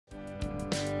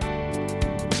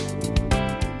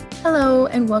Hello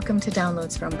and welcome to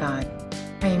Downloads from God.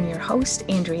 I am your host,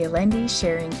 Andrea Lendy,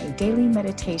 sharing a daily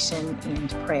meditation and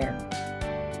prayer.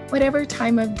 Whatever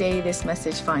time of day this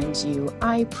message finds you,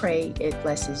 I pray it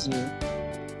blesses you.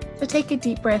 So take a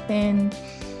deep breath in,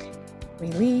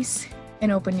 release,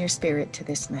 and open your spirit to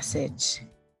this message.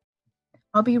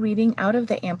 I'll be reading out of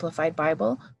the Amplified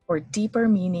Bible for deeper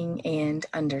meaning and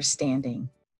understanding.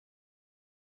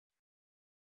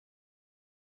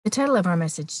 The title of our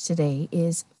message today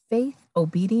is Faith,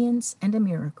 Obedience, and a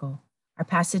Miracle. Our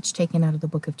passage taken out of the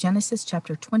book of Genesis,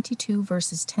 chapter 22,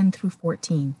 verses 10 through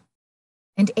 14.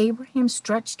 And Abraham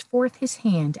stretched forth his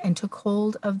hand and took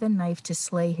hold of the knife to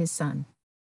slay his son.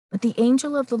 But the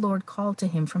angel of the Lord called to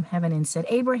him from heaven and said,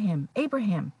 Abraham,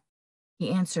 Abraham.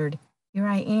 He answered, Here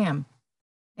I am.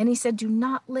 And he said, Do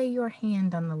not lay your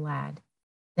hand on the lad.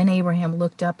 Then Abraham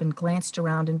looked up and glanced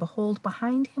around, and behold,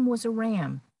 behind him was a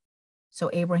ram. So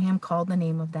Abraham called the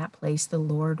name of that place, The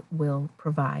Lord Will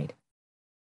Provide.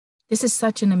 This is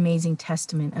such an amazing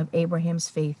testament of Abraham's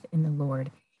faith in the Lord.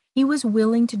 He was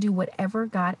willing to do whatever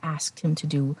God asked him to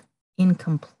do in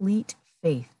complete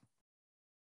faith.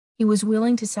 He was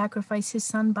willing to sacrifice his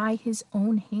son by his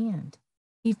own hand.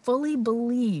 He fully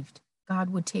believed God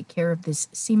would take care of this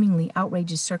seemingly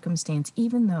outrageous circumstance,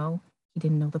 even though he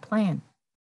didn't know the plan.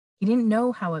 He didn't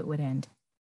know how it would end,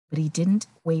 but he didn't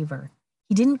waver.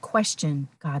 He didn't question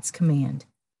God's command.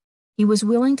 He was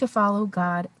willing to follow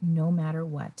God no matter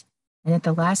what. And at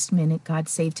the last minute, God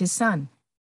saved his son.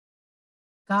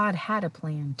 God had a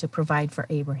plan to provide for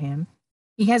Abraham.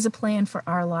 He has a plan for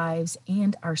our lives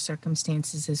and our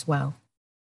circumstances as well.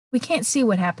 We can't see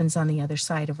what happens on the other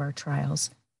side of our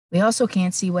trials. We also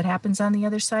can't see what happens on the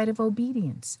other side of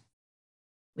obedience.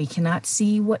 We cannot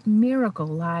see what miracle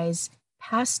lies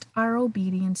past our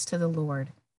obedience to the Lord.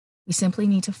 We simply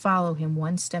need to follow him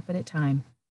one step at a time.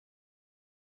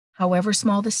 However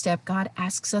small the step, God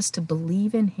asks us to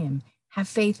believe in him, have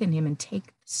faith in him, and take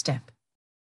the step.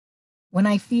 When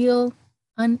I feel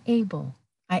unable,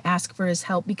 I ask for his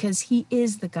help because he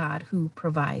is the God who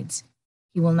provides.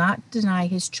 He will not deny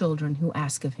his children who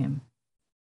ask of him.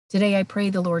 Today, I pray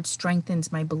the Lord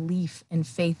strengthens my belief and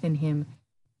faith in him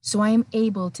so I am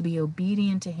able to be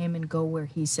obedient to him and go where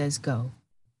he says go.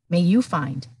 May you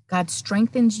find God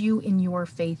strengthens you in your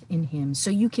faith in him so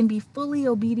you can be fully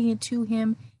obedient to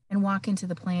him and walk into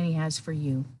the plan he has for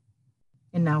you.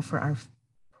 And now for our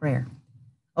prayer.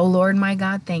 Oh Lord, my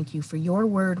God, thank you for your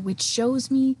word, which shows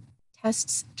me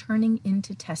tests turning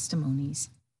into testimonies.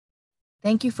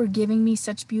 Thank you for giving me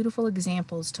such beautiful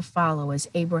examples to follow as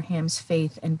Abraham's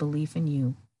faith and belief in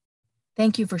you.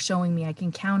 Thank you for showing me I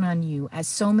can count on you as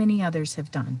so many others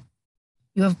have done.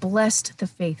 You have blessed the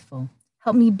faithful.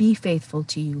 Help me be faithful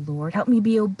to you, Lord. Help me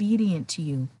be obedient to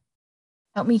you.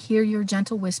 Help me hear your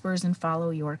gentle whispers and follow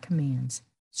your commands.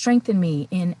 Strengthen me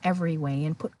in every way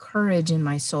and put courage in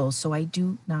my soul so I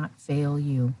do not fail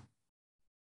you.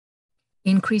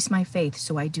 Increase my faith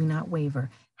so I do not waver.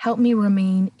 Help me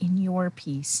remain in your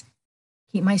peace.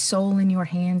 Keep my soul in your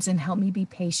hands and help me be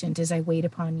patient as I wait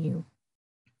upon you.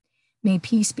 May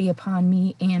peace be upon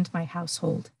me and my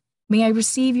household. May I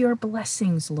receive your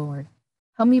blessings, Lord.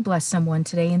 Help me bless someone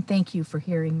today and thank you for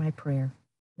hearing my prayer.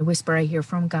 The whisper I hear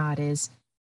from God is,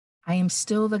 I am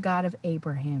still the God of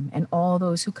Abraham and all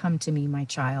those who come to me, my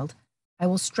child. I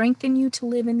will strengthen you to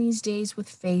live in these days with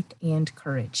faith and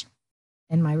courage.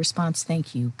 And my response,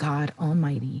 thank you, God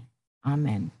Almighty.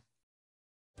 Amen.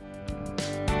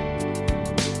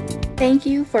 Thank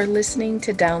you for listening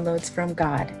to Downloads from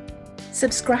God.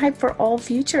 Subscribe for all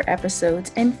future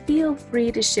episodes and feel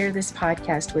free to share this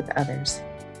podcast with others.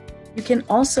 You can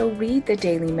also read the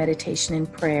daily meditation and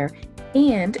prayer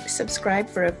and subscribe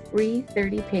for a free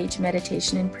 30-page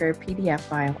meditation and prayer PDF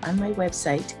file on my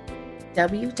website,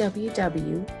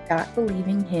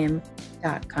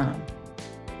 www.believinghim.com.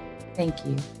 Thank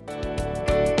you.